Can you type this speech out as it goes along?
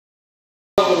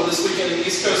So this weekend in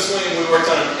East Coast Swing, we worked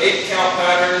on an 8-count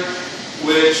pattern,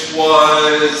 which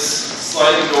was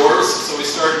sliding doors. So we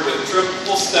started with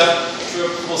triple step,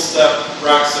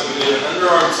 rock step. We did an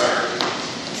underarm turn,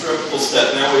 triple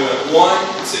step. Now we went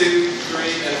 1, 2, 3,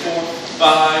 and 4,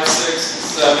 5, 6,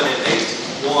 7, and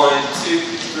 8. 1, 2,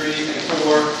 3, and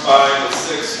 4, 5, and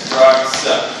 6, rock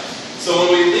step. So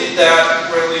when we lead that,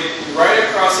 we're going to lead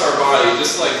right across our body,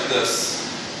 just like this.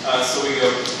 So we go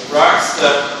rock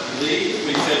step, lead,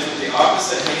 we finish with the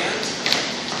opposite hand,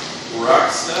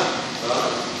 rock step,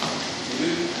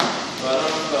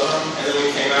 bottom, and then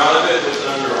we came out of it with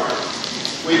an underarm.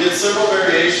 We did several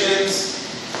variations.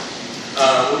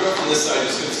 We'll go from this side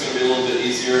just because it's going to be a little bit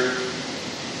easier,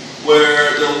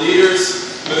 where the leaders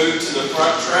move to the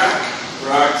front track,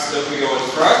 rock step, we go in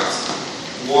front,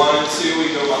 1, 2,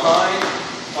 we go behind,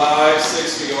 5,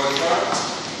 6, we go in front,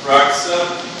 rock step,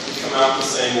 we come out the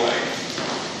same way.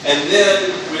 And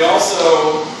then we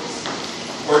also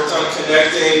worked on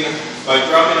connecting by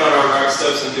dropping on our rock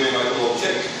steps and doing like a little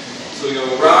kick. So we go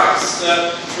rock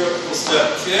step, triple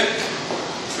step, kick,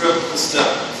 triple step,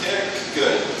 kick,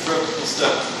 good, triple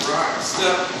step, rock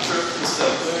step, triple step,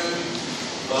 boom,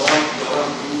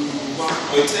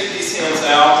 we take these hands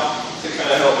out to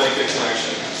kind of help make a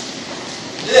connection.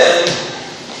 Then,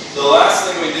 the last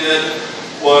thing we did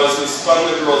was we spun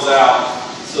the girls out.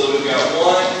 So that we've got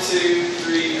 1, 2,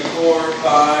 3, and 4,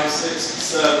 5, 6,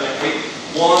 7, and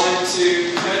 8. 1,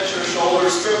 2, catch your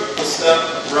shoulders, triple step,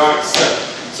 rock step.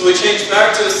 So we changed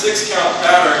back to a 6-count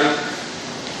pattern,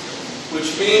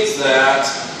 which means that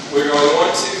we're going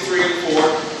 1, 2, 3, and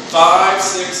 4, 5,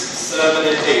 6, 7,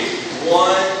 and 8. 1,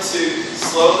 2,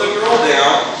 slow the girl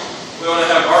down. We want to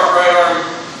have our right arm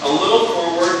a little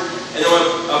forward, and then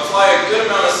we'll apply a good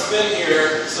amount of spin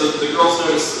here so that the girl's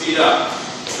going to speed up.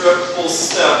 Triple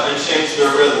step and change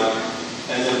their rhythm,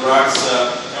 and then rock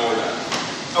step, and we're done.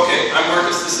 Okay, I'm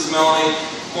Marcus, this is Melanie.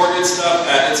 More good stuff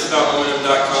at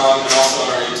itsaboutmomentum.com and also on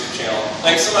our YouTube channel.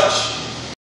 Thanks so much.